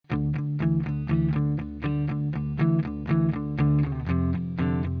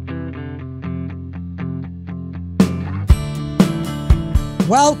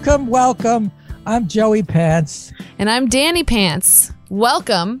Welcome, welcome. I'm Joey Pants. And I'm Danny Pants.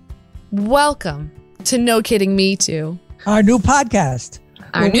 Welcome to No Kidding Me Too. Our new podcast.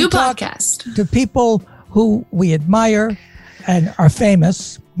 Our new podcast. To people who we admire and are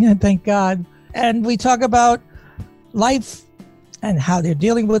famous, thank God. And we talk about life and how they're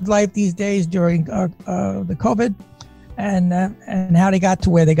dealing with life these days during the COVID and how they got to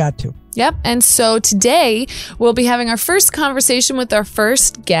where they got to. Yep. And so today we'll be having our first conversation with our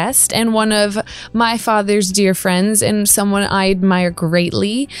first guest and one of my father's dear friends and someone I admire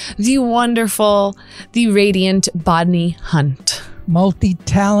greatly, the wonderful, the radiant Bonnie Hunt.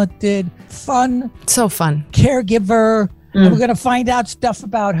 Multi-talented, fun. So fun. Caregiver. And we're going to find out stuff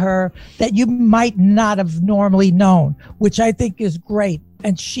about her that you might not have normally known, which I think is great.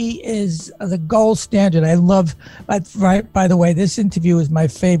 And she is the gold standard. I love, by the way, this interview is my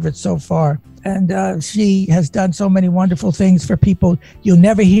favorite so far. And she has done so many wonderful things for people you'll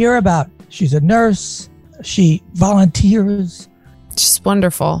never hear about. She's a nurse. She volunteers. She's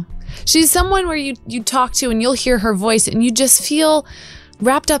wonderful. She's someone where you talk to and you'll hear her voice and you just feel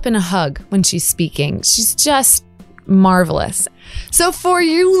wrapped up in a hug when she's speaking. She's just marvelous. So for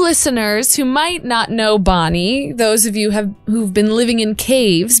you listeners who might not know Bonnie, those of you who've been living in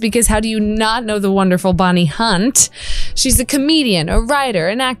caves, because how do you not know the wonderful Bonnie Hunt? She's a comedian, a writer,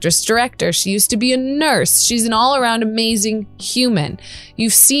 an actress, director. She used to be a nurse. She's an all-around amazing human.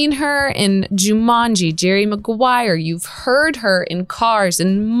 You've seen her in Jumanji, Jerry Maguire. You've heard her in Cars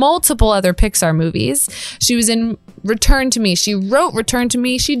and multiple other Pixar movies. She was in Return to Me. She wrote Return to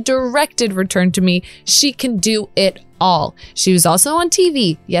Me. She directed Return to Me. She can do it all. She was also on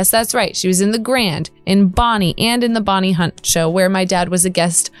TV. Yes, that's right. She was in The Grand, in Bonnie, and in The Bonnie Hunt Show, where my dad was a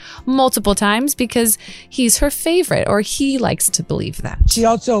guest multiple times because he's her favorite, or he likes to believe that. She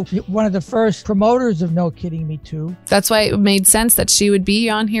also one of the first promoters of No Kidding Me Too. That's why it made sense that she would be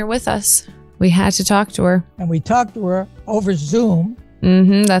on here with us. We had to talk to her. And we talked to her over Zoom.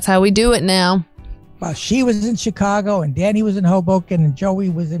 That's how we do it now. Well, she was in Chicago, and Danny was in Hoboken, and Joey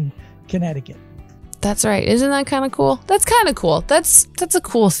was in Connecticut. That's right. Isn't that kind of cool? That's kind of cool. That's a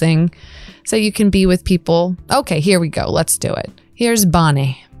cool thing. So you can be with people. Okay, here we go. Let's do it. Here's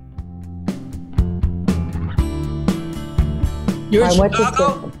Bonnie. You're in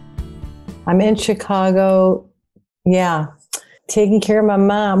Chicago? I'm in Chicago. Yeah. Taking care of my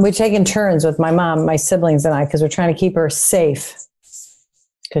mom. We're taking turns with my mom, my siblings and I, because we're trying to keep her safe.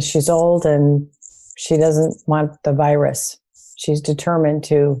 Because she's old and she doesn't want the virus. She's determined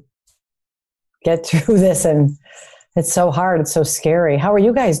to get through this, and it's so hard. It's so scary. How are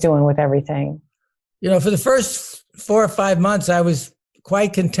you guys doing with everything? For the first 4 or 5 months, I was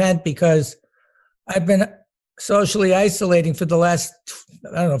quite content because I've been socially isolating for the last,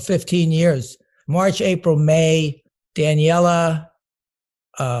 15 years. March, April, May, Daniela,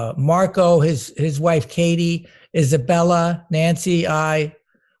 Marco, his wife, Katie, Isabella, Nancy,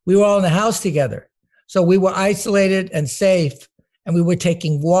 we were all in the house together. So we were isolated and safe, and we were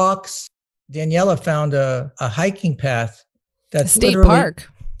taking walks. Daniela found a hiking path that's the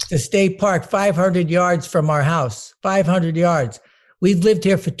state park, 500 yards from our house, 500 yards. We've lived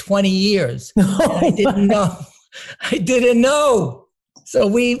here for 20 years. And I didn't know. So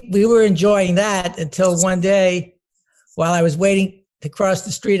we were enjoying that until one day while I was waiting to cross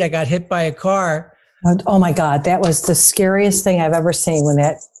the street, I got hit by a car. Oh my God. That was the scariest thing I've ever seen when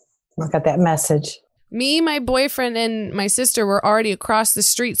I got that message. Me, my boyfriend, and my sister were already across the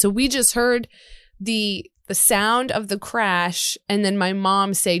street. So we just heard the sound of the crash and then my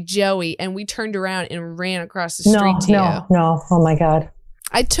mom say, Joey, and we turned around and ran across the street to you. No. Oh my God.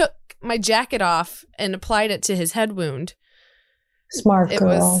 I took my jacket off and applied it to his head wound. Smart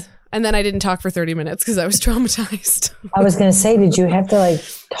girl. And then I didn't talk for 30 minutes because I was traumatized. I was going to say, did you have to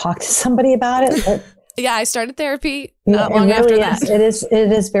talk to somebody about it? Yeah, I started therapy not long after that. It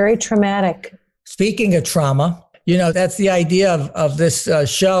is very traumatic. Speaking of trauma, that's the idea of this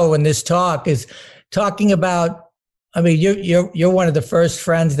show and this talk is talking about. I mean, you're one of the first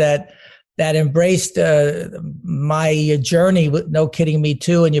friends that embraced my journey with No Kidding Me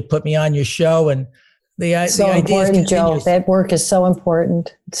Too, and you put me on your show. And the idea important, Joe. That work is so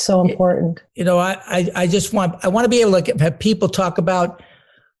important. It's so important. I want to be able to have people talk about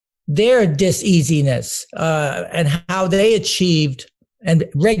their dis-easiness and how they achieved and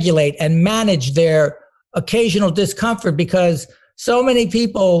regulate and manage their occasional discomfort, because so many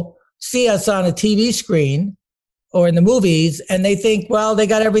people see us on a TV screen or in the movies and they think, well, they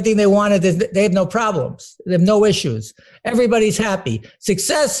got everything they wanted. They have no problems. They have no issues. Everybody's happy.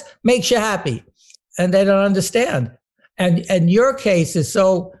 Success makes you happy. And they don't understand. And your case is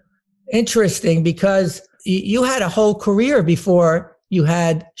so interesting because you had a whole career before you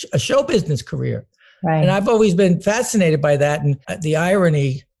had a show business career. Right. And I've always been fascinated by that. And the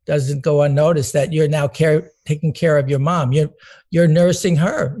irony doesn't go unnoticed that you're now taking care of your mom. You're nursing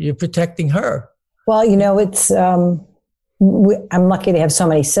her. You're protecting her. Well, you know, it's I'm lucky to have so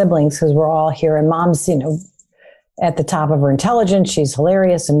many siblings because we're all here. And mom's, you know, at the top of her intelligence. She's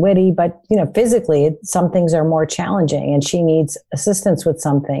hilarious and witty, but, you know, physically, some things are more challenging and she needs assistance with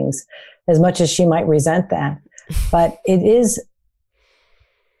some things as much as she might resent that. But it is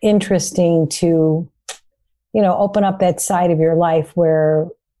interesting to, you know, open up that side of your life where,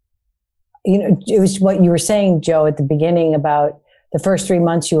 you know, it was what you were saying, Joe, at the beginning about the first 3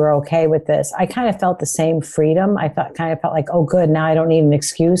 months you were okay with this. I kind of felt the same freedom. I kind of felt like, oh, good, now I don't need an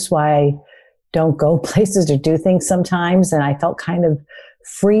excuse why I don't go places or do things sometimes. And I felt kind of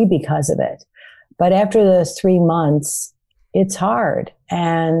free because of it. But after the 3 months, it's hard.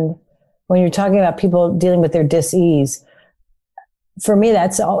 And when you're talking about people dealing with their dis-ease, for me,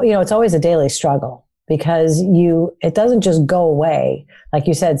 that's all, you know, it's always a daily struggle because it doesn't just go away. Like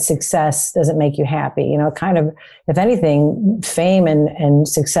you said, success doesn't make you happy. You know, kind of, if anything, fame and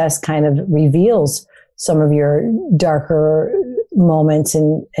success kind of reveals some of your darker moments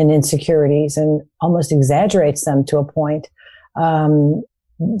and insecurities and almost exaggerates them to a point.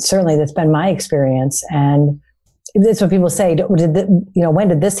 Certainly that's been my experience. And that's what people say, when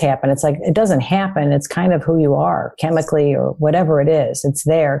did this happen? It's like, it doesn't happen. It's kind of who you are chemically or whatever it is. It's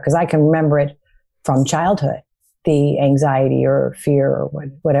there because I can remember it from childhood, the anxiety or fear or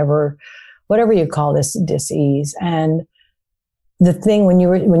whatever you call this dis-ease. And the thing when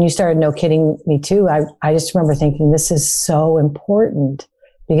you started No Kidding Me Too, I just remember thinking this is so important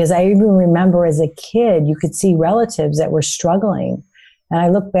because I even remember as a kid, you could see relatives that were struggling. And I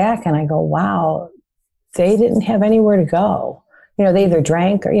look back and I go, wow, they didn't have anywhere to go. You know, they either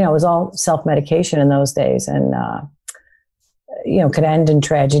drank or, you know, it was all self-medication in those days and, you know, could end in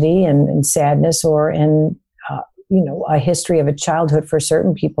tragedy and sadness or in, you know, a history of a childhood for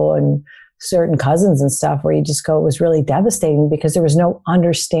certain people and certain cousins and stuff where you just go, it was really devastating because there was no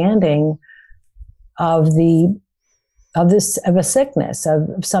understanding of a sickness,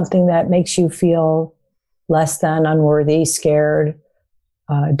 of something that makes you feel less than, unworthy, scared,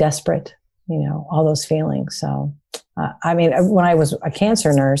 desperate, you know, all those feelings. So, I mean, when I was a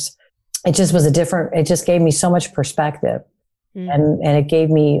cancer nurse, it just was it just gave me so much perspective and it gave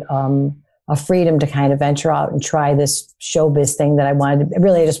me, a freedom to kind of venture out and try this showbiz thing that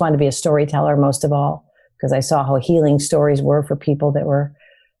I just wanted to be a storyteller most of all, because I saw how healing stories were for people that were,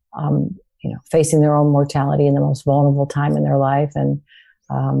 you know, facing their own mortality in the most vulnerable time in their life. And,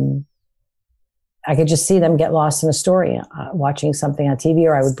 I could just see them get lost in a story, watching something on TV,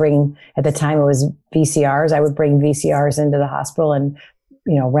 or I would bring, at the time it was VCRs, I would bring VCRs into the hospital and,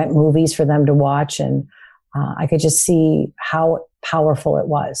 you know, rent movies for them to watch. And, I could just see how powerful it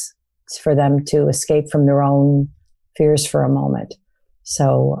was for them to escape from their own fears for a moment.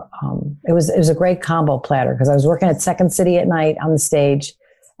 So it was a great combo platter because I was working at Second City at night on the stage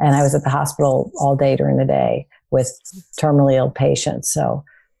and I was at the hospital all day during the day with terminally ill patients. So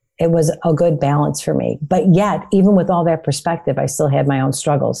it was a good balance for me. But yet, even with all that perspective, I still had my own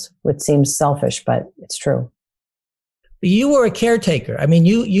struggles, which seems selfish, but it's true. You were a caretaker. I mean,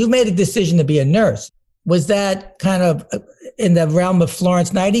 you made a decision to be a nurse. Was that kind of in the realm of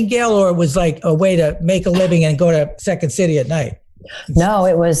Florence Nightingale, or it was like a way to make a living and go to Second City at night? No,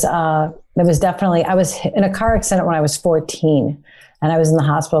 it was definitely, I was in a car accident when I was 14 and I was in the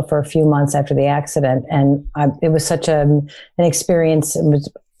hospital for a few months after the accident. And it was such an experience. It was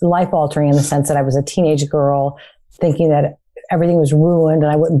life altering in the sense that I was a teenage girl thinking that everything was ruined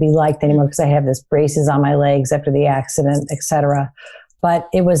and I wouldn't be liked anymore because I have this braces on my legs after the accident, etc. But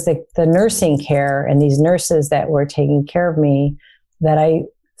it was the nursing care and these nurses that were taking care of me that I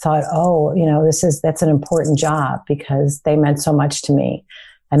thought, oh, you know, that's an important job because they meant so much to me.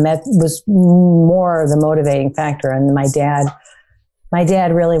 And that was more the motivating factor. And my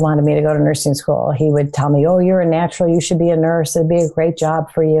dad really wanted me to go to nursing school. He would tell me, oh, you're a natural. You should be a nurse. It'd be a great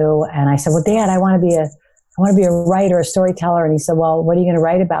job for you. And I said, well, Dad, I want to be a writer, a storyteller. And he said, well, what are you going to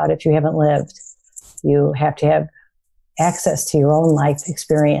write about if you haven't lived? You have to have access to your own life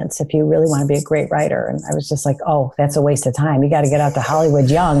experience if you really want to be a great writer. And I was just like, oh, that's a waste of time. You got to get out to Hollywood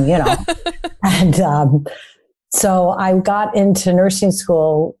young, you know. And so I got into nursing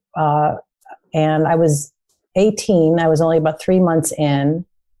school and I was 18. I was only about 3 months in.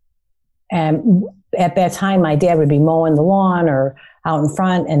 And at that time, my dad would be mowing the lawn or out in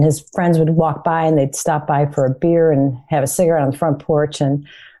front, and his friends would walk by and they'd stop by for a beer and have a cigarette on the front porch. And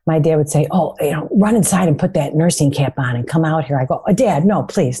my dad would say, oh, run inside and put that nursing cap on and come out here. I go, oh, Dad, no,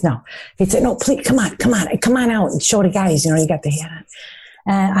 please, no. He'd say, no, please, come on out and show the guys, you got the hat on.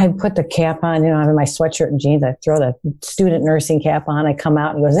 And I put the cap on, I'm in my sweatshirt and jeans. I throw the student nursing cap on. I come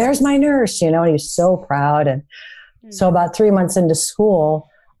out and he goes, there's my nurse, and he was so proud. And so about 3 months into school,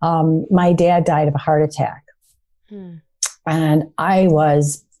 my dad died of a heart attack. And I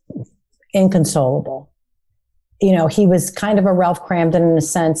was inconsolable. He was kind of a Ralph Cramden in the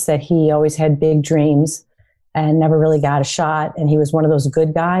sense that he always had big dreams and never really got a shot. And he was one of those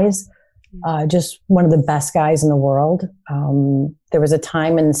good guys, just one of the best guys in the world. There was a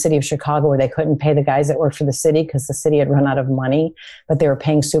time in the city of Chicago where they couldn't pay the guys that worked for the city because the city had run out of money, but they were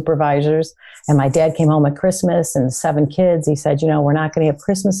paying supervisors. And my dad came home at Christmas and 7 kids. He said, we're not going to have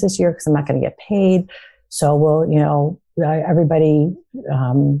Christmas this year because I'm not going to get paid. So we'll, everybody,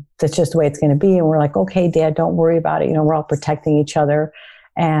 that's just the way it's going to be. And we're like, okay, Dad, don't worry about it. We're all protecting each other.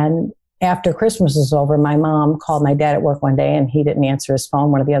 And after Christmas was over, my mom called my dad at work one day and he didn't answer his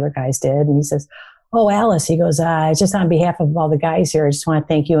phone. One of the other guys did. And he says, oh, Alice, he goes, just on behalf of all the guys here, I just want to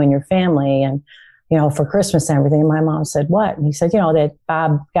thank you and your family. And, for Christmas and everything. And my mom said, what? And he said, that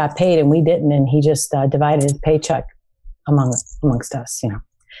Bob got paid and we didn't. And he just divided his paycheck amongst us,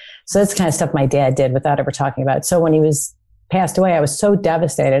 So that's the kind of stuff my dad did without ever talking about it. So when he was passed away, I was so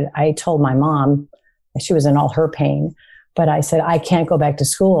devastated. I told my mom, she was in all her pain, but I said, I can't go back to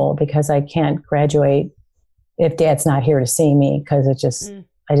school because I can't graduate if Dad's not here to see me because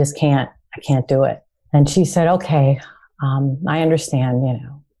I just can't do it. And she said, okay, I understand,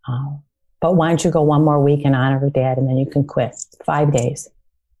 but why don't you go 1 more week in honor of Dad and then you can quit 5 days.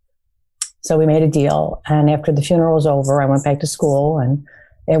 So we made a deal. And after the funeral was over, I went back to school and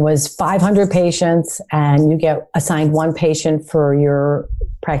it was 500 patients and you get assigned 1 patient for your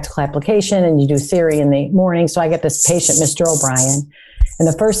practical application and you do theory in the morning. So I get this patient, Mr. O'Brien. And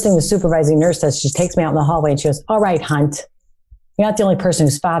the first thing the supervising nurse does, she takes me out in the hallway and she goes, all right, Hunt, you're not the only person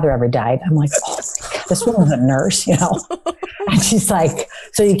whose father ever died. I'm like, oh my God, this woman's a nurse, And she's like,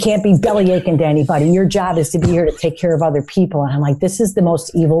 so you can't be belly aching to anybody. Your job is to be here to take care of other people. And I'm like, this is the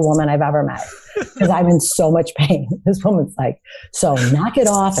most evil woman I've ever met because I'm in so much pain. This woman's like, so knock it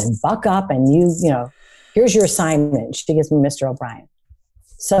off and buck up and here's your assignment. She gives me Mr. O'Brien.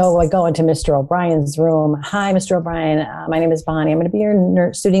 So I go into Mr. O'Brien's room. Hi, Mr. O'Brien. My name is Bonnie. I'm going to be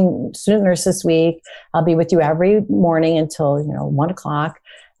your student nurse this week. I'll be with you every morning until, 1 o'clock.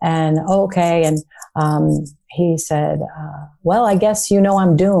 And okay. And he said, well, I guess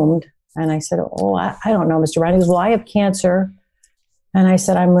I'm doomed. And I said, oh, I don't know, Mr. O'Brien. He goes, well, I have cancer. And I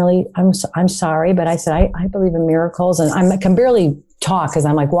said, I'm sorry. But I said, I believe in miracles. And I can barely talk because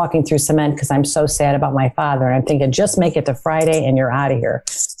I'm like walking through cement because I'm so sad about my father. And I'm thinking, just make it to Friday and you're out of here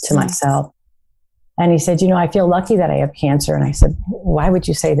to myself. And he said, I feel lucky that I have cancer. And I said, why would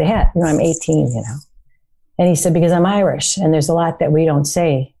you say that? I'm 18, And he said, because I'm Irish and there's a lot that we don't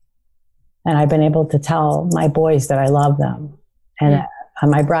say. And I've been able to tell my boys that I love them. And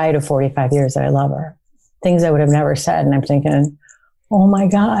my bride of 45 years that I love her. Things I would have never said. And I'm thinking, oh my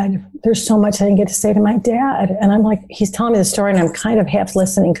God, there's so much I didn't get to say to my dad. And I'm like, he's telling me the story and I'm kind of half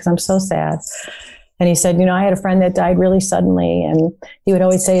listening because I'm so sad. And he said, I had a friend that died really suddenly. And he would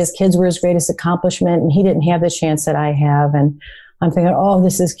always say his kids were his greatest accomplishment. And he didn't have the chance that I have. And I'm thinking, oh,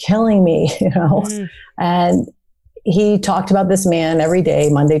 this is killing me, And he talked about this man every day,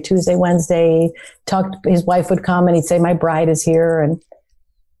 Monday, Tuesday, Wednesday. His wife would come and he'd say, my bride is here. And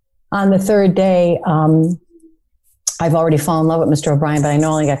on the 3rd day, I've already fallen in love with Mr. O'Brien, but I know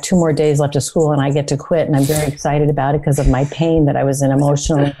I only got 2 more days left of school and I get to quit. And I'm very excited about it because of my pain that I was in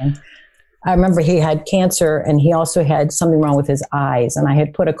emotionally. And I remember he had cancer and he also had something wrong with his eyes. And I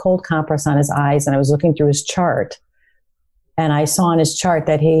had put a cold compress on his eyes and I was looking through his chart. And I saw on his chart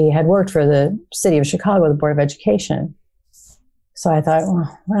that he had worked for the city of Chicago, the Board of Education. So I thought,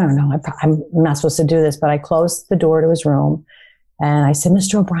 well, I don't know. I'm not supposed to do this, but I closed the door to his room. And I said,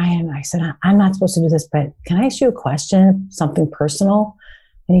 Mr. O'Brien, I said, I'm not supposed to do this, but can I ask you a question, something personal?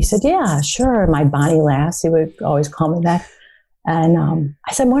 And he said, yeah, sure. My Bonnie lass, he would always call me that. And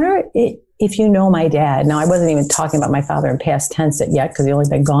I said, I wonder if you know my dad. Now, I wasn't even talking about my father in past tense yet because he only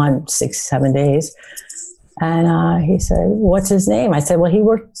been gone 6-7 days. And he said, what's his name? I said, well, he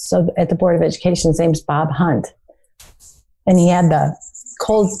worked at the Board of Education. His name's Bob Hunt. And he had the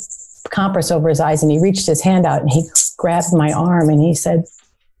cold compress over his eyes and he reached his hand out and he grabbed my arm and he said,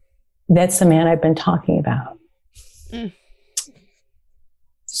 that's the man I've been talking about.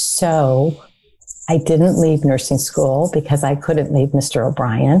 So I didn't leave nursing school because I couldn't leave Mr.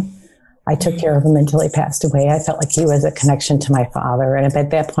 O'Brien. I took care of him until he passed away. I felt like he was a connection to my father. And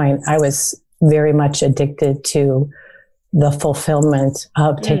at that point, I was very much addicted to the fulfillment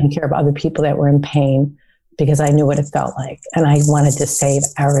of taking care of other people that were in pain, because I knew what it felt like. And I wanted to save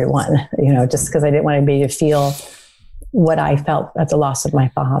everyone, just because I didn't want anybody to feel what I felt at the loss of my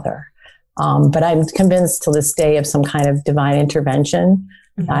father. But I'm convinced to this day of some kind of divine intervention.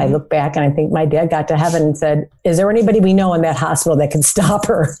 Mm-hmm. I look back and I think my dad got to heaven and said, is there anybody we know in that hospital that can stop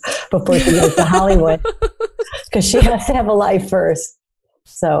her before she goes to Hollywood? Because she has to have a life first.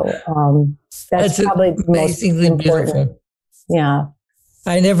 So that's probably amazingly most important. Beautiful. Yeah.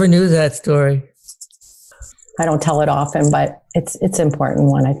 I never knew that story. I don't tell it often, but it's an important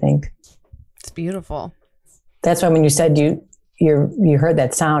one, I think. It's beautiful. That's why when you said you heard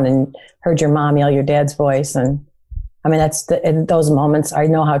that sound and heard your mom yell your dad's voice, and I mean in those moments, I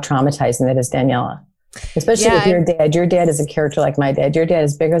know how traumatizing that is, Daniela. Especially with your dad. Your dad is a character like my dad. Your dad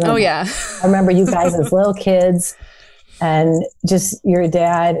is bigger than mine. Yeah. I remember you guys as little kids, and just your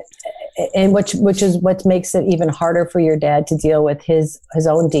dad, and which is what makes it even harder for your dad to deal with his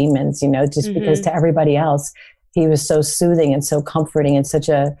own demons, just because to everybody else, he was so soothing and so comforting and such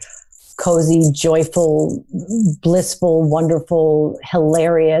a cozy, joyful, blissful, wonderful,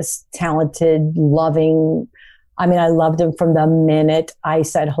 hilarious, talented, loving. I mean, I loved him from the minute I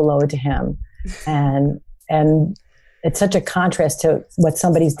said hello to him. And it's such a contrast to what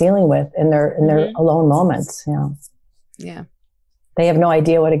somebody's dealing with in their alone moments. Yeah. They have no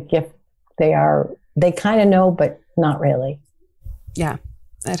idea what a gift they are. They kind of know, but not really. Yeah.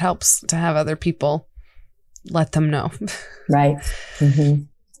 It helps to have other people let them know. Right. Mm-hmm.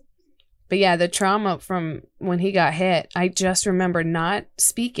 But yeah, the trauma from when he got hit, I just remember not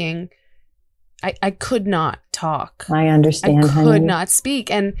speaking. I could not talk. I understand. I could not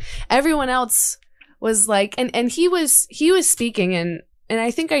speak. And everyone else was like, and he was speaking, and I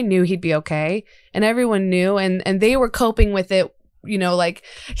think I knew he'd be okay. And everyone knew, and they were coping with it, like,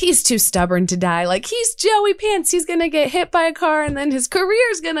 he's too stubborn to die. Like, he's Joey Pants. He's going to get hit by a car and then his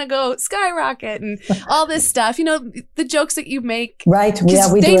career's going to go skyrocket and all this stuff. The jokes that you make. Right. Yeah,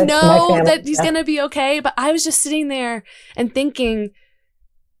 they know that he's going to be okay. But I was just sitting there and thinking,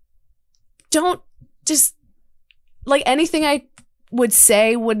 don't just, like, anything I would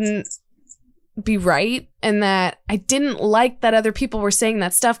say wouldn't be right. And that I didn't like that other people were saying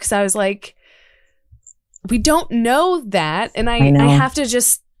that stuff, because I was like, we don't know that. And I have to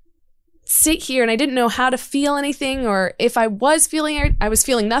just sit here, and I didn't know how to feel anything, or if I was feeling it, I was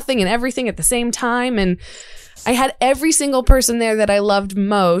feeling nothing and everything at the same time. And I had every single person there that I loved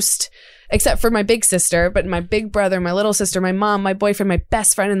most, except for my big sister, but my big brother, my little sister, my mom, my boyfriend, my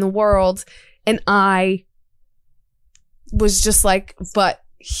best friend in the world. And I was just like, but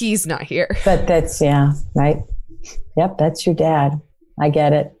he's not here. But that's, right. Yep, that's your dad. I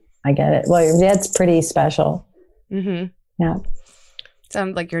get it. Well, your dad's pretty special. Mm-hmm. Yeah.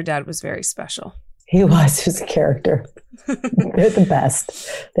 Sounded like your dad was very special. He was a character. They're the best.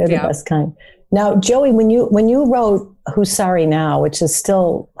 They're the best kind. Now, Joey, when you wrote Who's Sorry Now, which is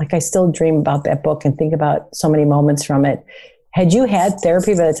still, like, I still dream about that book and think about so many moments from it. Had you had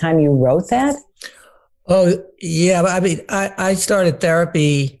therapy by the time you wrote that? Oh, yeah. I mean, I started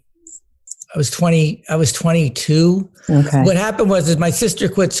therapy. I was 22. Okay. What happened was my sister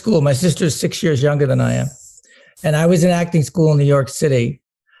quit school. My sister is 6 years younger than I am. And I was in acting school in New York City.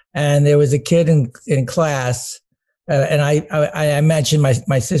 And there was a kid in class. And I mentioned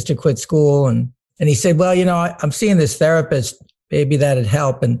my sister quit school. And he said, well, I'm seeing this therapist. Maybe that'd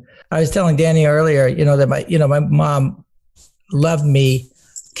help. And I was telling Danny earlier, that my mom loved me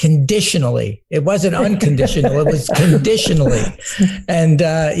conditionally. It wasn't unconditional. It was conditionally. And,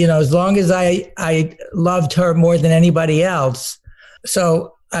 as long as I loved her more than anybody else.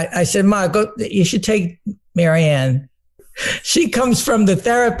 So I said, Ma, you should take Marianne. She comes from the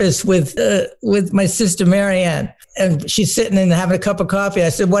therapist with my sister, Marianne. And she's sitting and having a cup of coffee. I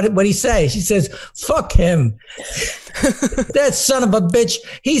said, what'd he say? She says, fuck him. That son of a bitch.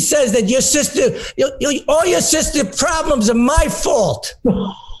 He says that your sister, all your sister problems are my fault.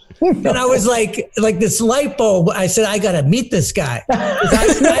 And I was like this light bulb. I said, I got to meet this guy.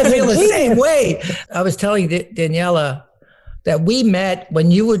 I feel the same way. I was telling Daniela that we met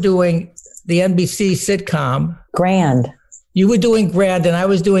when you were doing the NBC sitcom. Grand. You were doing Grand and I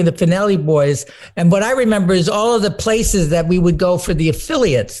was doing the Finelli Boys. And what I remember is all of the places that we would go for the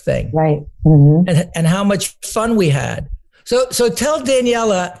affiliates thing. Right. Mm-hmm. And how much fun we had. So tell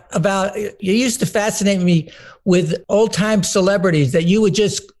Daniela about, you used to fascinate me with old time celebrities that you would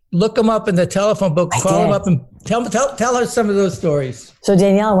just look them up in the telephone book, call them up and tell her some of those stories. So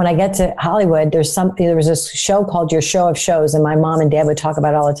Daniela, when I get to Hollywood, there was this show called Your Show of Shows, and my mom and dad would talk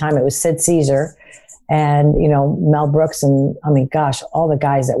about it all the time. It was Sid Caesar. And, you know, Mel Brooks and, I mean, gosh, all the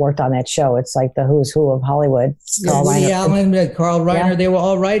guys that worked on that show, it's like the who's who of Hollywood. Woody Allen, Carl Reiner, they were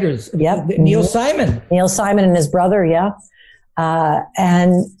all writers. Yep. Neil Simon. Neil Simon and his brother, yeah.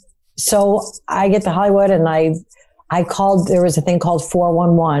 And so I get to Hollywood and I called, there was a thing called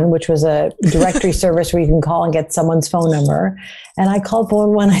 411, which was a directory service where you can call and get someone's phone number. And I called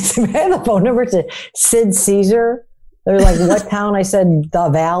 411. I said, I have the phone number to Sid Caesar. They're like, what town? I said, the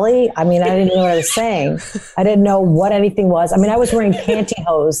Valley. I mean, I didn't know what I was saying. I didn't know what anything was. I mean, I was wearing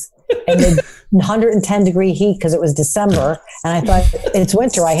pantyhose in the 110 degree heat because it was December. And I thought, it's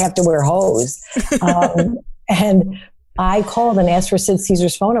winter. I have to wear hose. And I called and asked for Sid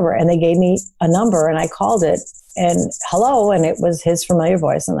Caesar's phone number, and they gave me a number, and I called it. And hello, and it was his familiar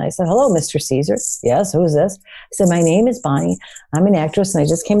voice. And I said, hello, Mr. Caesar. Yes, who is this? I said, my name is Bonnie. I'm an actress, and I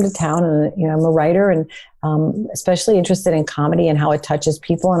just came to town, and you know, I'm a writer, and especially interested in comedy and how it touches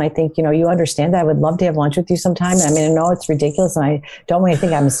people. And I think, you know, you understand that. I would love to have lunch with you sometime. And I mean, I know it's ridiculous, and I don't want you to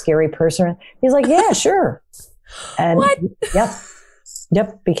think I'm a scary person. He's like, yeah, sure. And what?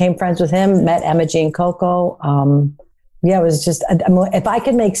 Yep. Became friends with him, met Emma Jean Coco. Yeah, it was just, if I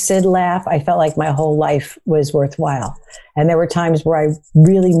could make Sid laugh, I felt like my whole life was worthwhile. And there were times where I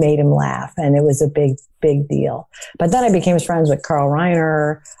really made him laugh, and it was a big, big deal. But then I became friends with Carl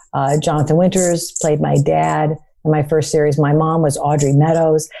Reiner. Jonathan Winters played my dad in my first series. My mom was Audrey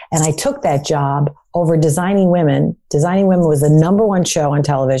Meadows. And I took that job over Designing Women. Designing Women was the #1 show on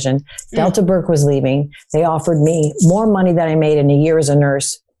television. Delta Burke was leaving. They offered me more money than I made in a year as a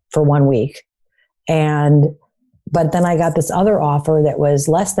nurse for 1 week. But then I got this other offer that was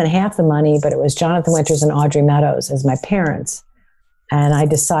less than half the money, but it was Jonathan Winters and Audrey Meadows as my parents. And I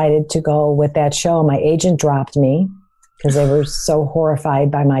decided to go with that show. My agent dropped me because they were so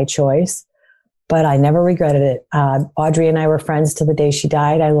horrified by my choice, but I never regretted it. Audrey and I were friends till the day she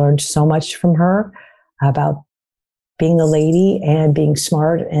died. I learned so much from her about being a lady and being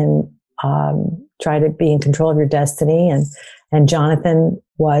smart and try to be in control of your destiny. And Jonathan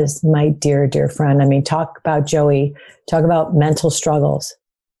was my dear, dear friend. I mean, talk about Joey, talk about mental struggles.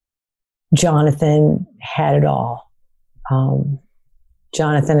 Jonathan had it all.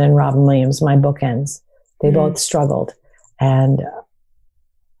 Jonathan and Robin Williams, my bookends, they both struggled. And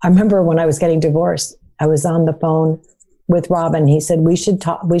I remember when I was getting divorced, I was on the phone with Robin. He said, we should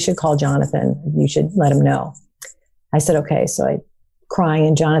call Jonathan. You should let him know. I said, okay. So I crying,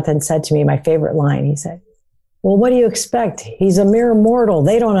 and Jonathan said to me, my favorite line, he said, well, what do you expect? He's a mere mortal.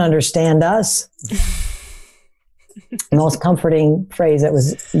 They don't understand us. The most comforting phrase that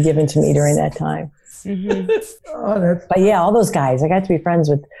was given to me during that time. But yeah, all those guys. I got to be friends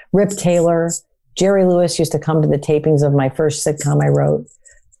with Rip Taylor. Jerry Lewis used to come to the tapings of my first sitcom I wrote.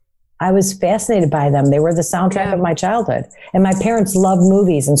 I was fascinated by them. They were the soundtrack of my childhood. And my parents loved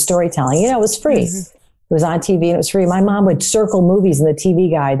movies and storytelling. You know, it was free. It was on TV and it was free. My mom would circle movies in the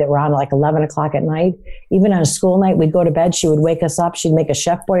TV guide that were on like 11 o'clock at night. Even on a school night, we'd go to bed. She would wake us up. She'd make a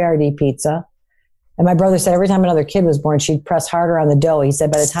Chef Boyardee picca. And my brother said every time another kid was born, she'd press harder on the dough. He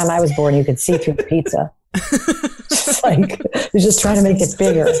said, by the time I was born, you could see through the pizza. It's like, he was just trying to make it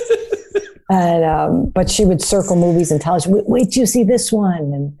bigger. And, but she would circle movies and tell us, wait till you see this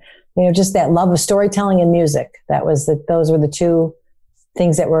one. And, you know, just that love of storytelling and music. Those were the two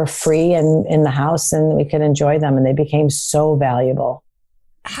things that were free and in the house, and we could enjoy them, and they became so valuable.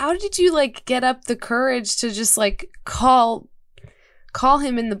 How did you like get up the courage to just like call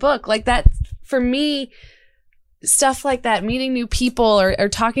him in the book? Like that, for me, stuff like that, meeting new people or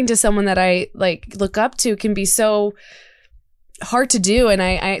talking to someone that I like look up to can be so hard to do. And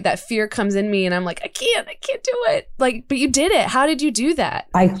I that fear comes in me and I'm like, I can't do it. Like, but you did it. How did you do that?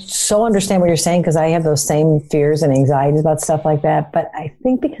 I so understand what you're saying, because I have those same fears and anxieties about stuff like that. But I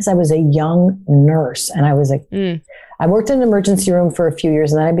think because I was a young nurse and I was I worked in an emergency room for a few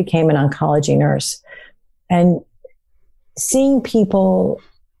years, and then I became an oncology nurse. And seeing people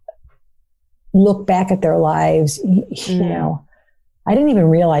look back at their lives, you know, I didn't even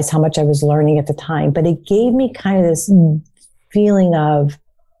realize how much I was learning at the time, but it gave me kind of this feeling of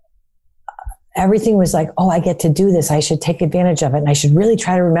everything was like, oh, I get to do this. I should take advantage of it. And I should really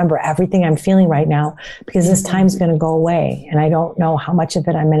try to remember everything I'm feeling right now, because this time's going to go away. And I don't know how much of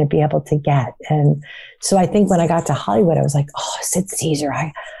it I'm going to be able to get. And so I think when I got to Hollywood, I was like, oh, Sid Caesar,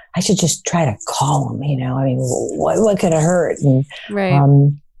 I should just try to call him, you know, I mean, what could it hurt? And,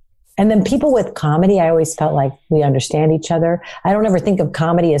 and then people with comedy, I always felt like we understand each other. I don't ever think of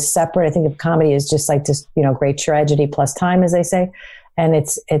comedy as separate. I think of comedy as just like this, you know, great tragedy plus time, as they say. And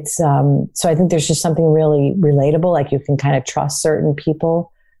it's so I think there's just something really relatable. Like you can kind of trust certain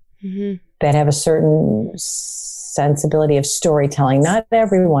people that have a certain sensibility of storytelling. Not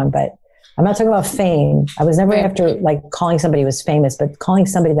everyone, but I'm not talking about fame. I was never after like calling somebody who was famous, but calling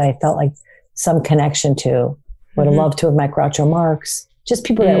somebody that I felt like some connection to. Would have loved to have met Groucho Marx. Just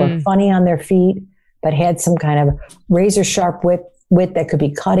people that were funny on their feet, but had some kind of razor sharp wit that could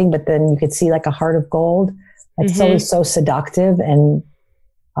be cutting, but then you could see like a heart of gold. It's always so seductive, and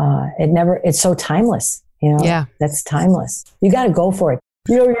it's so timeless. You know, Yeah. That's timeless. You got to go for it.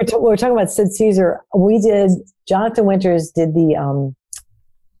 You know, we're talking about Sid Caesar. Jonathan Winters did the,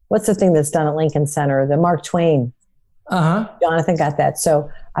 what's the thing that's done at Lincoln Center? The Mark Twain. Jonathan got that. So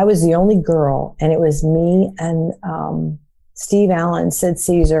I was the only girl, and it was me and Steve Allen, Sid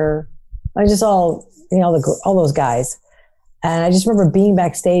Caesar. I just all those guys. And I just remember being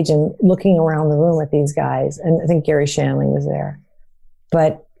backstage and looking around the room at these guys. And I think Gary Shandling was there.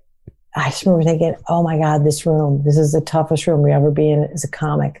 But I just remember thinking, oh my God, this is the toughest room we ever be in as a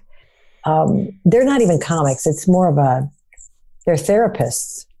comic. They're not even comics. It's more of they're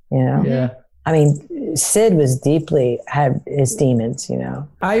therapists, you know? Yeah. I mean, Sid had his demons, you know?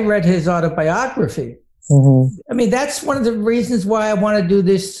 I read his autobiography. I mean, that's one of the reasons why I want to do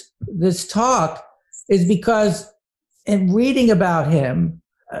this talk, is because in reading about him,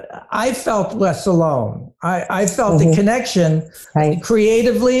 I felt less alone. I felt the connection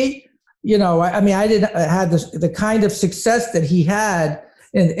creatively. You know, I mean, I didn't have the kind of success that he had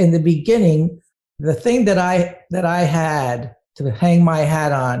in the beginning. The thing that I had to hang my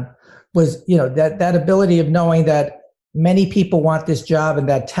hat on was, you know, that ability of knowing that many people want this job, and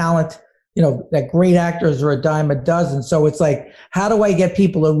that talent, you know, that great actors are a dime a dozen. So it's like, how do I get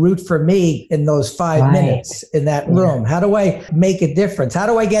people to root for me in those 5 minutes in that room? How do I make a difference? How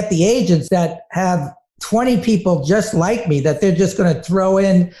do I get the agents that have 20 people just like me that they're just going to throw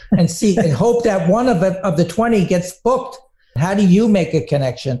in and see and hope that one of the 20 gets booked? How do you make a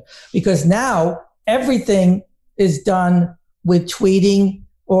connection? Because now everything is done with tweeting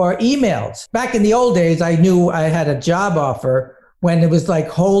or emails. Back in the old days, I knew I had a job offer when it was like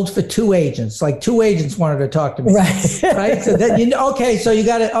hold for 2 agents. Like 2 agents wanted to talk to me. Right. So then, okay, so you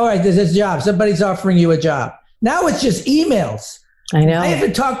got it. All right, there's this job. Somebody's offering you a job. Now it's just emails. I know. I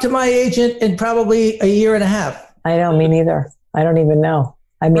haven't talked to my agent in probably a year and a half. I know, me neither. I don't even know.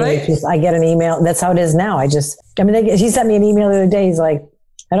 I mean, I get an email. That's how it is now. He sent me an email the other day. He's like,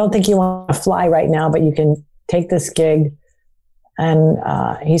 I don't think you want to fly right now, but you can take this gig. And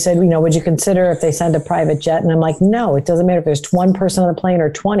he said, you know, would you consider if they send a private jet? And I'm like, no, it doesn't matter if there's one person on the plane or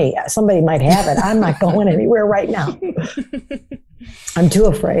 20. Somebody might have it. I'm not going anywhere right now. I'm too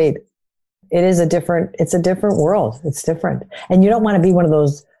afraid. It's a different world. It's different. And you don't want to be one of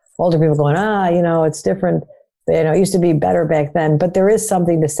those older people going, you know, it's different. You know, it used to be better back then. But there is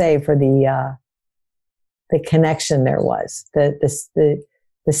something to say for the connection there was, the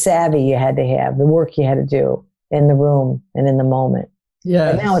savvy you had to have, the work you had to do in the room and in the moment.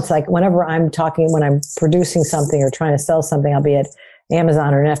 Yeah. Now it's like whenever when I'm producing something or trying to sell something, I'll be at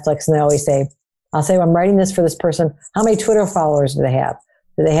Amazon or Netflix, and they always say, I'll say, I'm writing this for this person. How many Twitter followers do they have?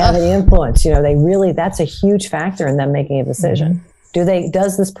 Do they have any influence? You know, that's a huge factor in them making a decision.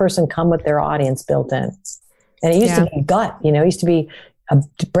 Does this person come with their audience built in? And it used to be gut, you know, it used to be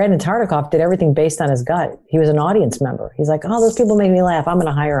Brandon Tartikoff did everything based on his gut. He was an audience member. He's like, those people make me laugh. I'm going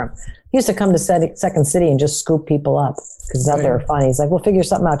to hire him. He used to come to Second City and just scoop people up because he thought they were funny. He's like, we'll figure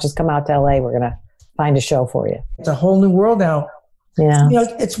something out. Just come out to LA. We're going to find a show for you. It's a whole new world now. Yeah. You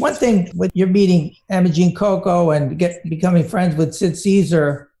know, it's one thing when you're meeting Imogene Coco and becoming friends with Sid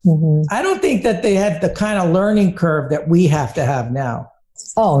Caesar. I don't think that they have the kind of learning curve that we have to have now.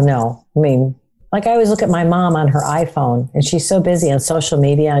 Oh, no. I mean, like I always look at my mom on her iPhone, and she's so busy on social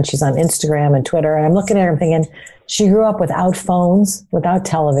media, and she's on Instagram and Twitter. And I'm looking at her and thinking, she grew up without phones, without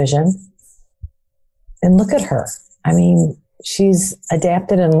television. And look at her. I mean, she's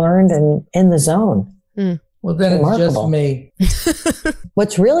adapted and learned and in the zone. Well, then remarkable. It's just me.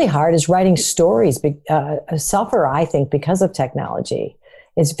 What's really hard is writing stories suffer, I think, because of technology.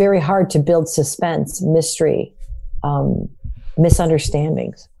 It's very hard to build suspense, mystery,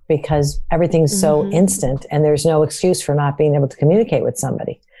 misunderstandings, because everything's so instant and there's no excuse for not being able to communicate with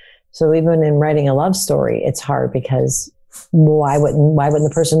somebody. So even in writing a love story, it's hard because why wouldn't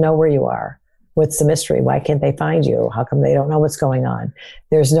the person know where you are? What's the mystery? Why can't they find you? How come they don't know what's going on?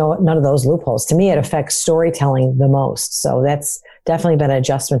 There's none of those loopholes. To me, it affects storytelling the most. So that's definitely been an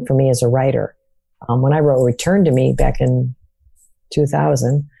adjustment for me as a writer. When I wrote Return to Me back in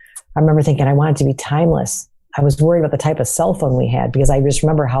 2000, I remember thinking I wanted to be timeless. I was worried about the type of cell phone we had because I just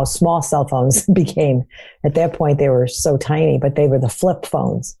remember how small cell phones became. At that point, they were so tiny, but they were the flip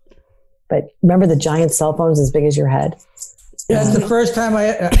phones. But remember the giant cell phones as big as your head? That's the first time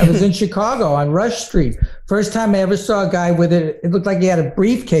I was in Chicago on Rush Street First time I ever saw a guy with it looked like he had a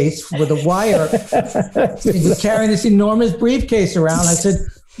briefcase with a wire. He was carrying this enormous briefcase around. I said,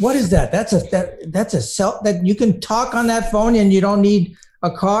 "What is that? That's a cell that you can talk on that phone and you don't need a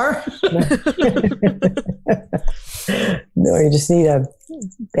car." No, you just need a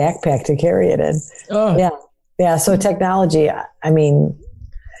backpack to carry it in. Oh. Yeah. So technology, I mean,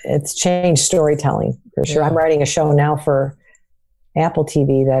 it's changed storytelling for sure. Yeah. I'm writing a show now for Apple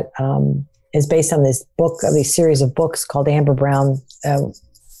TV that is based on this book, of these series of books called Amber Brown.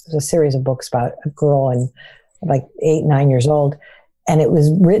 It's a series of books about a girl and like 8, 9 years old. And it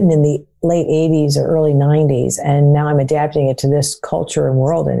was written in the late 80s or early 90s. And now I'm adapting it to this culture and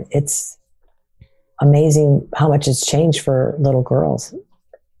world. And it's amazing how much it's changed for little girls.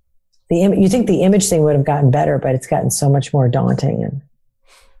 You think the image thing would have gotten better, but it's gotten so much more daunting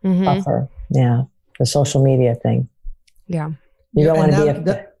and tougher. Yeah. The social media thing. Yeah. You don't want to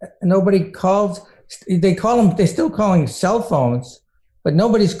be nobody calls. They call them. They're still calling cell phones, but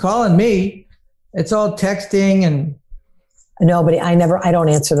nobody's calling me. It's all texting and. Nobody. I don't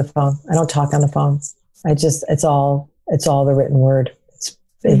answer the phone. I don't talk on the phone. It's all the written word.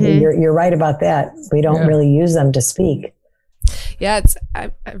 You're right about that. We don't really use them to speak. Yeah,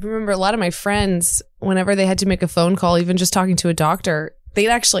 I remember a lot of my friends, whenever they had to make a phone call, even just talking to a doctor, they'd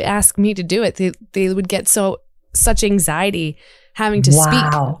actually ask me to do it. They would get such anxiety having to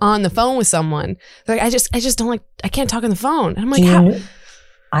speak on the phone with someone. They're like, I just don't like, I can't talk on the phone. And I'm like, how?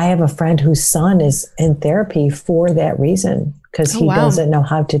 I have a friend whose son is in therapy for that reason, because he doesn't know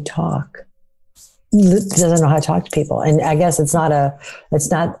how to talk. He doesn't know how to talk to people. And I guess it's not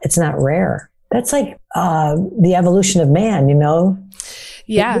rare. That's like the evolution of man, you know?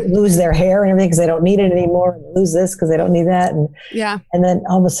 Yeah. They lose their hair and everything because they don't need it anymore. And lose this because they don't need that. And and then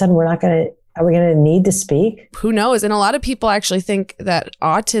all of a sudden are we going to need to speak? Who knows? And a lot of people actually think that the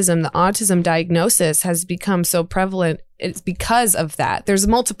autism diagnosis has become so prevalent. It's because of that. There's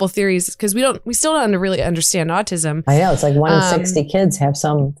multiple theories because we still don't really understand autism. I know. It's like 1 in 60 kids have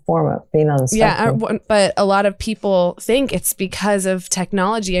some form of being on the spectrum. Yeah. But a lot of people think it's because of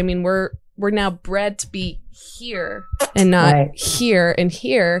technology. I mean, we're now bred to be here and not here and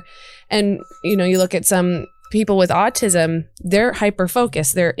here. And, you know, you look at some people with autism, they're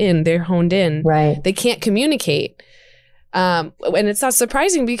hyper-focused. They're honed in. Right. They can't communicate. And it's not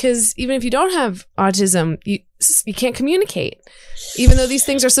surprising because even if you don't have autism, you can't communicate, even though these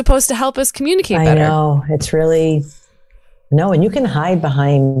things are supposed to help us communicate better. I know. It's really, and you can hide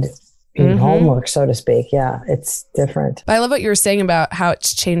behind homework, so to speak. Yeah, it's different. But I love what you were saying about how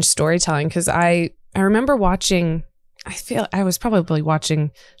it's changed storytelling, because I remember watching, I feel I was probably watching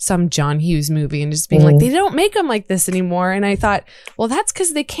some John Hughes movie and just being like, they don't make them like this anymore. And I thought, well, that's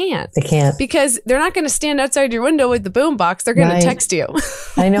because they can't. They can't. Because they're not going to stand outside your window with the boombox. They're going to text you.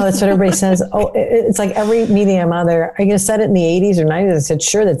 I know. That's what everybody says. Oh, it's like every meeting I'm on there. Are you going to set it in the 80s or 90s? I said,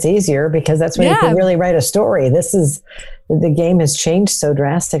 sure, that's easier because that's when you can really write a story. The game has changed so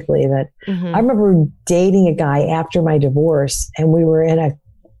drastically that I remember dating a guy after my divorce, and we were in a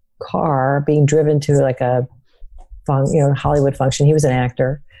car being driven to like a Hollywood function. He was an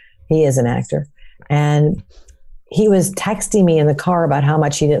actor. He is an actor. And he was texting me in the car about how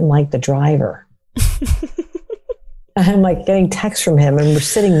much he didn't like the driver. I'm like getting texts from him, and we're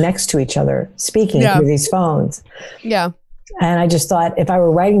sitting next to each other speaking through these phones. Yeah. And I just thought if I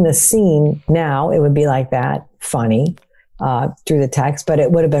were writing this scene now, it would be like that, funny through the text. But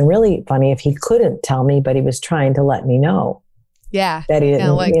it would have been really funny if he couldn't tell me, but he was trying to let me know. Yeah. That he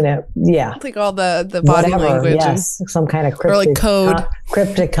didn't, like all the body language. Yes. Some kind of cryptic, or like code.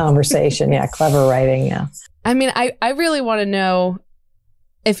 Cryptic conversation. Yeah. Clever writing. Yeah. I mean, I really want to know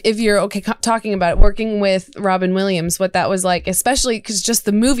if you're okay talking about it, working with Robin Williams, what that was like, especially because just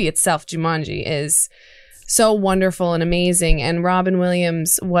the movie itself, Jumanji, is so wonderful and amazing. And Robin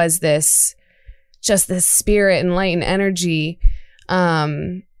Williams was this spirit and light and energy.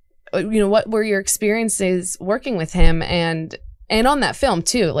 What were your experiences working with him and on that film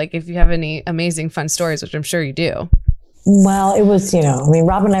too? Like if you have any amazing fun stories, which I'm sure you do. Well, it was,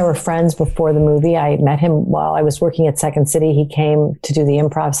 Robin and I were friends before the movie. I met him while I was working at Second City. He came to do the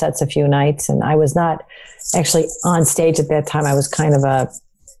improv sets a few nights, and I was not actually on stage at that time. I was kind of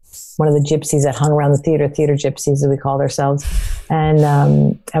one of the gypsies that hung around the theater gypsies, as we called ourselves. And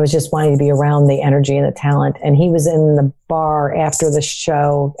I was just wanting to be around the energy and the talent. And he was in the bar after the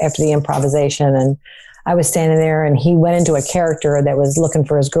show, after the improvisation. And I was standing there, and he went into a character that was looking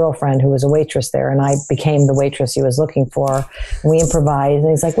for his girlfriend who was a waitress there. And I became the waitress he was looking for. And we improvised.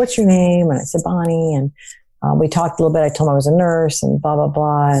 And he's like, "What's your name?" And I said, "Bonnie." And we talked a little bit. I told him I was a nurse and blah, blah,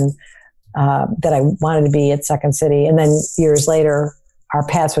 blah. And that I wanted to be at Second City. And then years later, our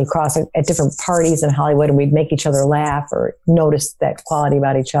paths would cross at different parties in Hollywood, and we'd make each other laugh or notice that quality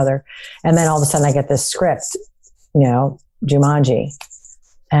about each other. And then all of a sudden I get this script, Jumanji,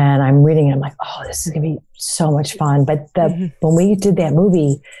 and I'm reading it. I'm like, oh, this is going to be so much fun. But when we did that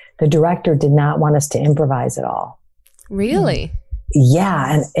movie, the director did not want us to improvise at all. Really?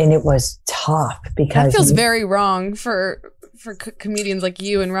 Yeah. And it was tough because that feels very wrong for comedians like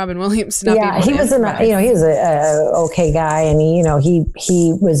you and Robin Williams to not be able to improvise. He was a okay guy, and he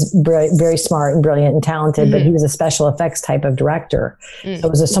was very smart and brilliant and talented, but he was a special effects type of director. So it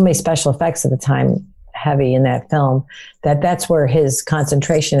was so many special effects at the time heavy in that film that's where his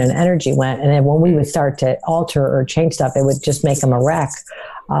concentration and energy went. And then when we would start to alter or change stuff, it would just make him a wreck.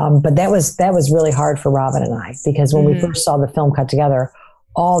 But that was really hard for Robin and I, because when we first saw the film cut together,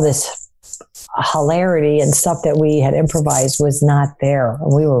 all this hilarity and stuff that we had improvised was not there.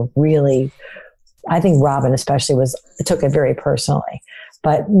 And we were really, I think Robin especially took it very personally.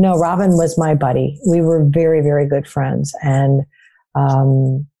 But no, Robin was my buddy. We were very, very good friends. And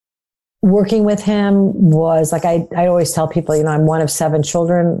working with him was like, I always tell people, I'm one of 7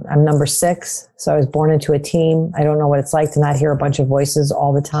 children. I'm number 6. So I was born into a team. I don't know what it's like to not hear a bunch of voices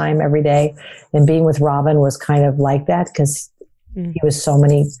all the time, every day. And being with Robin was kind of like that, because he was so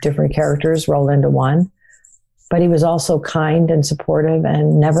many different characters rolled into one. But he was also kind and supportive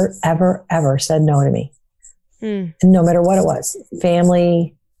and never, ever, ever said no to me. No matter what it was.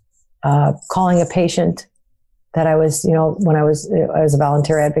 Family, calling a patient that I was, when I was a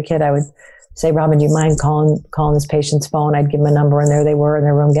volunteer advocate, I would say, Robin, do you mind calling this patient's phone? I'd give them a number, and there they were in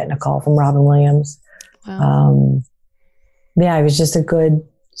their room getting a call from Robin Williams. Wow. He was just a good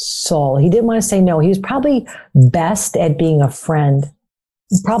soul. He didn't want to say no. He was probably best at being a friend,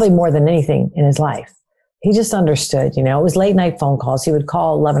 probably more than anything in his life. He just understood, it was late night phone calls. He would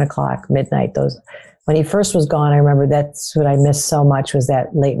call 11 o'clock, midnight. When he first was gone, I remember that's what I missed so much, was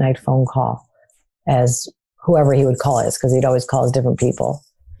that late night phone call, as whoever he would call us, because he'd always call us different people.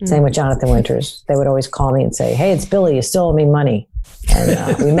 Same with Jonathan Winters. They would always call me and say, hey, it's Billy. You still owe me money.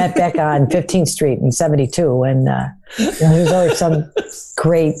 And we met back on 15th Street in 72. And there's always some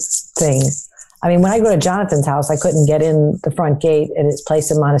great thing. I mean, when I go to Jonathan's house, I couldn't get in the front gate at his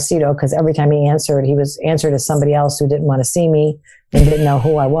place in Montecito, because every time he was answered as somebody else who didn't want to see me and didn't know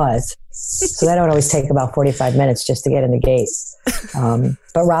who I was. So that would always take about 45 minutes just to get in the gate.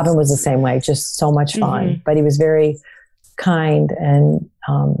 But Robin was the same way, just so much fun. But he was very kind. And,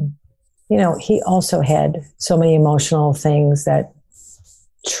 he also had so many emotional things that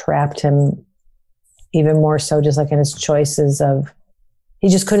trapped him even more so, just like in his choices he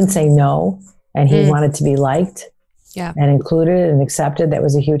just couldn't say no. And he wanted to be liked and included and accepted. That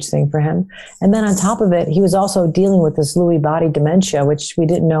was a huge thing for him. And then on top of it, he was also dealing with this Lewy body dementia, which we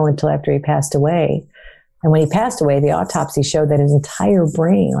didn't know until after he passed away. And when he passed away, the autopsy showed that his entire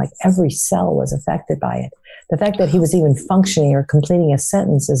brain, like every cell, was affected by it. The fact that he was even functioning or completing a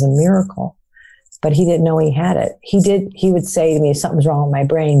sentence is a miracle. But he didn't know he had it. He would say to me, something's wrong with my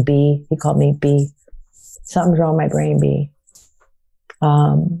brain, B. He called me B. Something's wrong with my brain, B.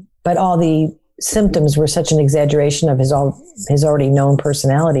 But all the symptoms were such an exaggeration of his already known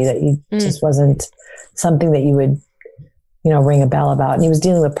personality that he just wasn't something that you would, ring a bell about. And he was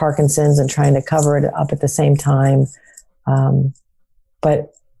dealing with Parkinson's and trying to cover it up at the same time.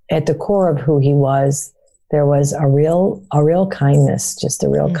 But at the core of who he was, there was a real kindness, just a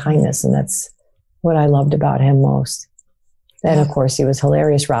real kindness. And that's what I loved about him most. And of course he was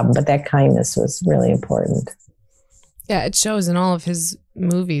hilarious, Robin, but that kindness was really important. Yeah, it shows in all of his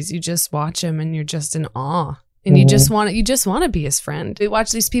movies. You just watch him and you're just in awe. And you just want to be his friend. We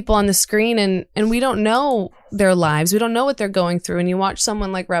watch these people on the screen and we don't know their lives. We don't know what they're going through. And you watch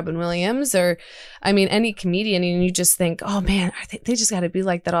someone like Robin Williams or, any comedian, and you just think, oh man, they just got to be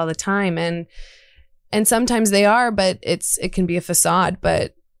like that all the time. And sometimes they are, but it can be a facade.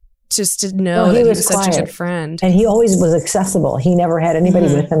 But just to know that he was such a good friend. And he always was accessible. He never had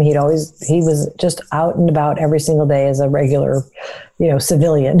anybody with him. He was just out and about every single day as a regular,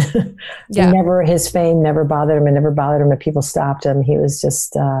 civilian. His fame never bothered him, and never bothered him if people stopped him. He was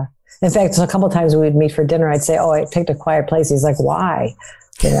just, in fact, a couple of times we would meet for dinner, I'd say, oh, I picked a quiet place. He's like, why?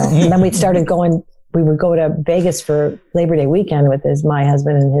 And then we would go to Vegas for Labor Day weekend with my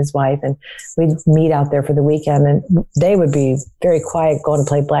husband and his wife, and we'd meet out there for the weekend, and they would be very quiet going to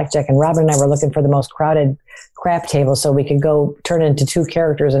play blackjack. And Robin and I were looking for the most crowded crap table so we could go turn into 2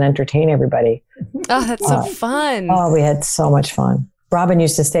 characters and entertain everybody. Oh, that's so fun. Oh, we had so much fun. Robin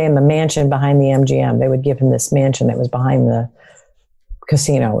used to stay in the mansion behind the MGM. They would give him this mansion that was behind the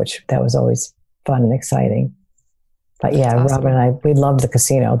casino, which that was always fun and exciting. But yeah, awesome. Robin and I, we loved the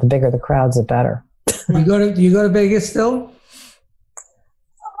casino. The bigger the crowds, the better. You go to Vegas still?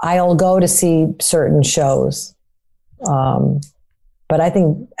 I'll go to see certain shows. But I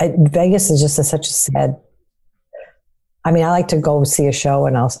think Vegas is just such a sad. I mean, I like to go see a show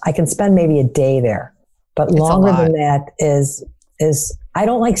and I can spend maybe a day there, but longer than that is I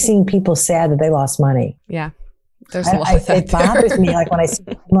don't like seeing people sad that they lost money. Yeah. There's a lot of that. It bothers me. Like when I see,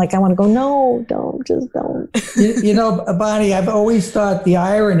 I'm like, I want to go, no, just don't. You know, Bonnie, I've always thought the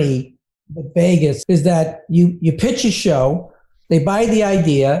irony with Vegas is that you pitch a show, they buy the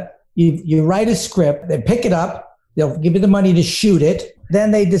idea, you write a script, they pick it up, they'll give you the money to shoot it.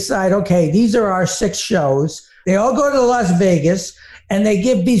 Then they decide, okay, these are our 6 shows. They all go to Las Vegas and they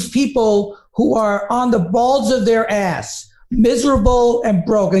give these people who are on the balls of their ass, miserable and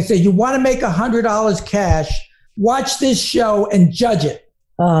broke. They say, you want to make $100 cash, watch this show and judge it.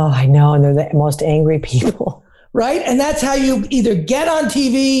 Oh, I know. And they're the most angry people. Right? And that's how you either get on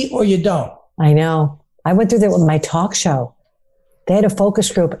TV or you don't. I know. I went through that with my talk show. They had a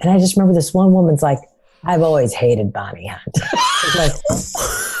focus group. And I just remember this one woman's like, I've always hated Bonnie Hunt.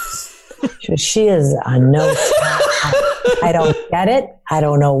 She is a no. I don't get it. I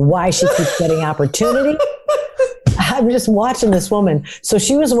don't know why she keeps getting opportunity. I'm just watching this woman. So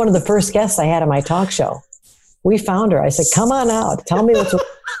she was one of the first guests I had on my talk show. We found her. I said, come on out. Tell me what's wrong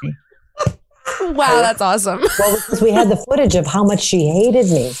with me. Wow, that's awesome. Well, because we had the footage of how much she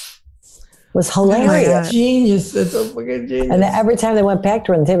hated me. It was hilarious. Genius. It's a fucking genius. And then every time they went back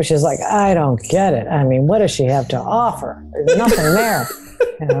to her on the table, she was like, I don't get it. I mean, what does she have to offer? There's nothing there.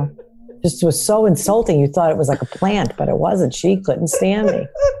 You know, just was so insulting. You thought it was like a plant, but it wasn't. She couldn't stand me.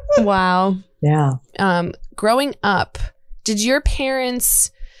 Wow. Yeah. Growing up, did your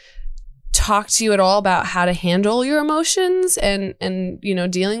parents talk to you at all about how to handle your emotions and you know,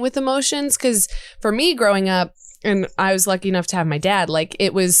 dealing with emotions? Because for me growing up, and I was lucky enough to have my dad, like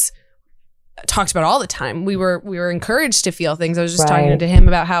it was talked about all the time. We were encouraged to feel things. I was just talking to him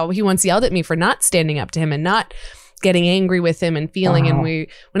about how he once yelled at me for not standing up to him and not getting angry with him and feeling. And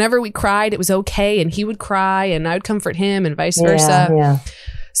whenever we cried, it was okay. And he would cry and I would comfort him and vice versa. Yeah.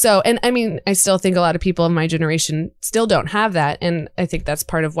 So, and I mean, I still think a lot of people in my generation still don't have that. And I think that's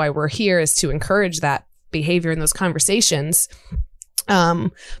part of why we're here, is to encourage that behavior in those conversations.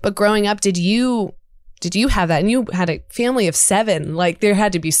 But growing up, did you have that? And you had a family of 7. Like there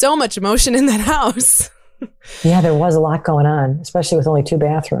had to be so much emotion in that house. Yeah, there was a lot going on, especially with only 2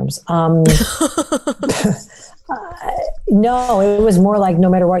 bathrooms. No, it was more like no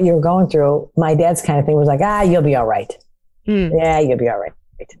matter what you were going through, my dad's kind of thing was like, you'll be all right. Yeah, you'll be all right.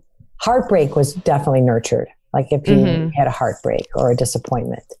 Heartbreak was definitely nurtured. Like if you had a heartbreak or a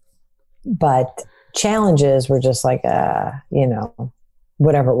disappointment, but challenges were just like, you know,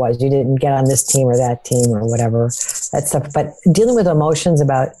 whatever it was, you didn't get on this team or that team or whatever, that stuff. But dealing with emotions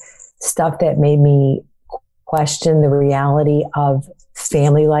about stuff that made me question the reality of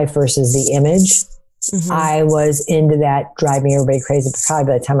family life versus the image. I was into that, driving everybody crazy,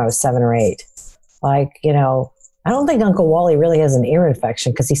 probably by the time I was 7 or 8. Like, you know, I don't think Uncle Wally really has an ear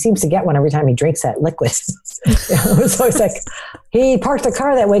infection because he seems to get one every time he drinks that liquid. So it's like, he parked the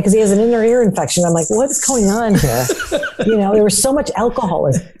car that way because he has an inner ear infection. I'm like, what's going on here? You know, there was so much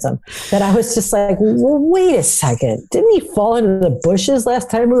alcoholism that I was just like, well, wait a second. Didn't he fall into the bushes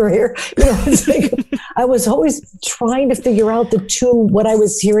last time we were here? You know, it's like, I was always trying to figure out the two, what I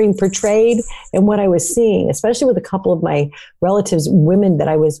was hearing portrayed and what I was seeing, especially with a couple of my relatives, women that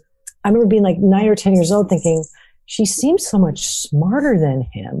I remember being like 9 or 10 years old thinking, she seems so much smarter than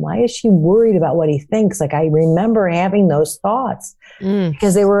him. Why is she worried about what he thinks? Like I remember having those thoughts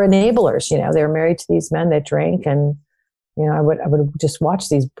because they were enablers. You know, they were married to these men that drank, and you know, I would just watch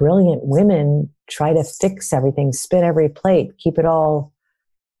these brilliant women try to fix everything, spin every plate, keep it all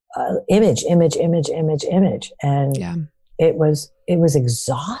image, and it was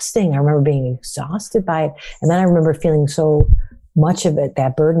exhausting. I remember being exhausted by it, and then I remember feeling so much of it,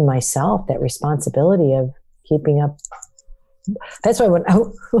 that burden myself, that responsibility of keeping up. That's why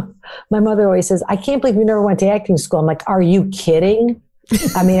my mother always says, I can't believe you never went to acting school. I'm like, are you kidding?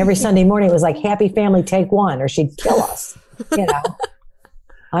 I mean, every Sunday morning it was like, happy family, take 1, or she'd kill us. You know,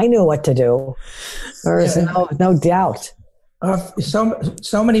 I knew what to do. There's no doubt.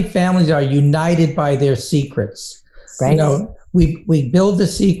 So many families are united by their secrets. Right. You know, we build the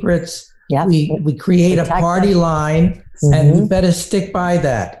secrets. Yep. We create a party line, and we better stick by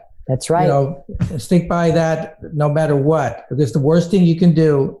that. That's right. You know, stick by that no matter what, because the worst thing you can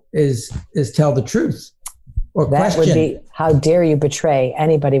do is tell the truth or that question. Would be, how dare you betray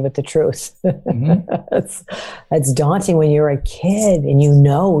anybody with the truth? That's daunting when you're a kid and you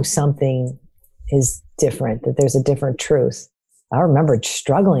know something is different, that there's a different truth. I remember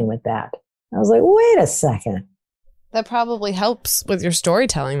struggling with that. I was like, wait a second. That probably helps with your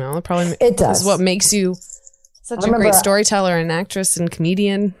storytelling, though. It does. Is what makes you such a great storyteller and actress and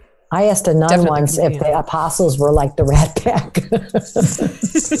comedian. I asked a nun once if the apostles were like the Rat Pack. I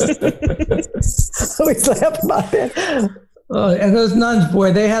always laugh about that. Oh, and those nuns,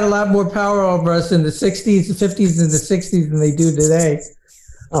 boy, they had a lot more power over us in the 60s, the 50s, and the 60s than they do today.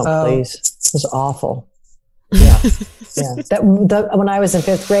 Oh, please. It was awful. Yeah. Yeah. When I was in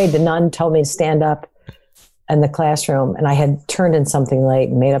 5th grade, the nun told me to stand up in the classroom, and I had turned in something late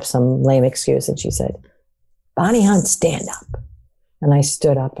and made up some lame excuse. And she said, Bonnie Hunt, stand up. And I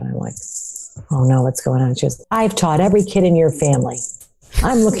stood up and I'm like, oh no, what's going on? She goes, I've taught every kid in your family.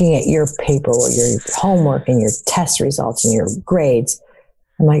 I'm looking at your paperwork, your homework and your test results and your grades.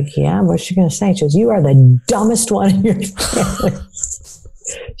 I'm like, yeah, what's she going to say? She goes, you are the dumbest one in your family.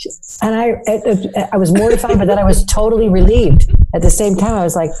 And I was mortified, but then I was totally relieved. At the same time, I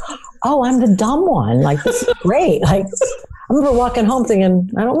was like, oh, I'm the dumb one. Like, this is great. Like, I remember walking home thinking,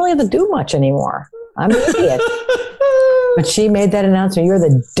 I don't really have to do much anymore. I'm an idiot. But she made that announcement. You're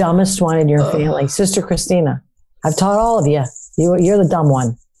the dumbest one in your family. Sister Christina, I've taught all of you. You're the dumb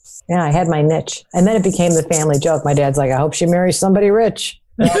one. Yeah, I had my niche. And then it became the family joke. My dad's like, I hope she marries somebody rich.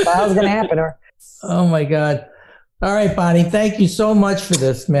 That's what was going to happen to her. Oh, my God. All right, Bonnie, thank you so much for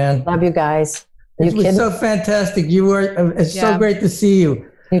this, man. Love you guys. It was so fantastic. You were. It's so great to see you.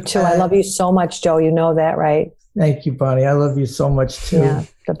 You too. I love you so much, Joe. You know that, right? Thank you, Bonnie. I love you so much, too. Yeah,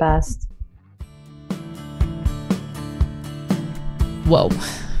 the best. Whoa.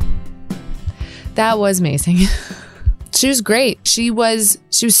 That was amazing. She was great. She was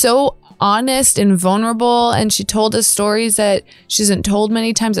so honest and vulnerable, and she told us stories that she hasn't told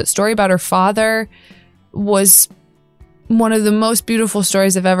many times. That story about her father was one of the most beautiful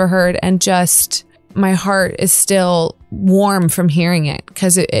stories I've ever heard, and just my heart is still warm from hearing it,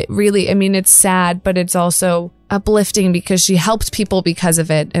 because it really, I mean, it's sad, but it's also uplifting because she helped people because of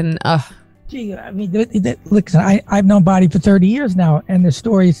it. And gee, I mean, look, I've known Bonnie for 30 years now, and the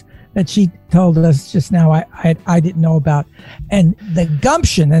stories that she told us just now, I didn't know about. And the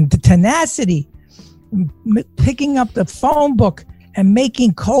gumption and the tenacity, picking up the phone book and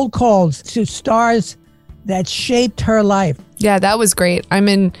making cold calls to stars that shaped her life. Yeah, that was great. I'm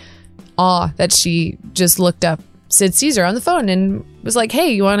in awe that she just looked up Sid Caesar on the phone and was like,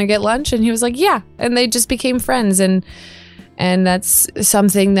 hey, you want to get lunch? And he was like, yeah. And they just became friends. And that's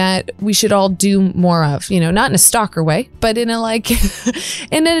something that we should all do more of, not in a stalker way, but in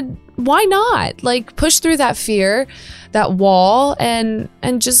a why not? Like, push through that fear, that wall, and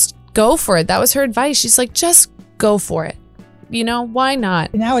just go for it. That was her advice. She's like, just go for it. Why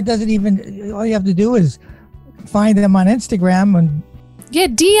not? Now it doesn't even, all you have to do is find them on Instagram and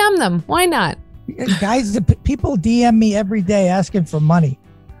DM them. Why not? Guys, people DM me every day asking for money.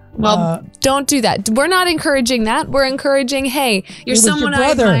 Well, don't do that. We're not encouraging that. We're encouraging, hey, you're someone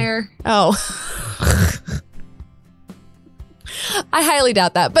I admire. Oh. I highly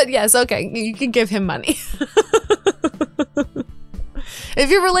doubt that. But yes, okay, you can give him money. If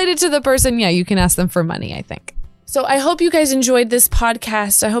you're related to the person, yeah, you can ask them for money, I think. So I hope you guys enjoyed this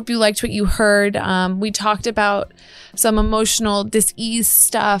podcast. I hope you liked what you heard. We talked about some emotional dis-ease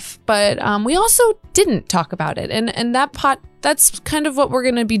stuff, but we also didn't talk about it. And that's kind of what we're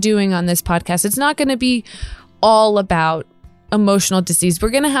going to be doing on this podcast. It's not going to be all about emotional dis-ease. We're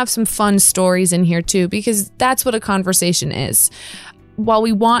going to have some fun stories in here too, because that's what a conversation is. While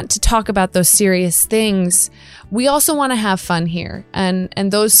we want to talk about those serious things, we also want to have fun here. And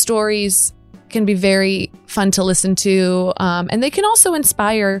those stories can be very fun to listen to, and they can also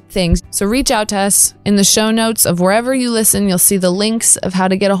inspire things. So reach out to us. In the show notes of wherever you listen, you'll see the links of how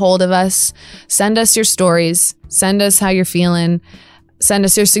to get a hold of us. Send us your stories. Send us how you're feeling. Send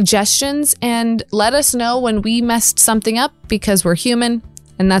us your suggestions, and let us know when we messed something up, because we're human,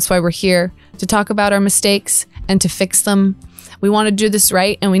 and that's why we're here, to talk about our mistakes and to fix them. We want to do this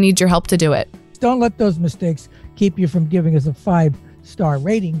right, and we need your help to do it. Don't let those mistakes keep you from giving us a 5-star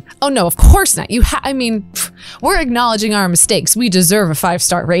rating. Oh, no, of course not. We're acknowledging our mistakes. We deserve a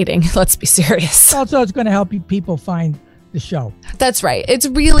 5-star rating. Let's be serious. Also, it's going to help you people find the show. That's right. It's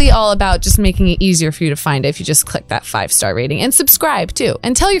really all about just making it easier for you to find it if you just click that 5-star rating, and subscribe too,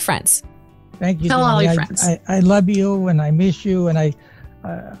 and tell your friends. Thank you. Tell all your friends. I love you, and I miss you, and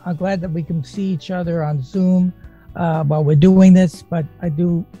I'm glad that we can see each other on Zoom while we're doing this, but I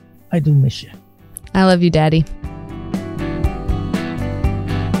do miss you. I love you, Daddy.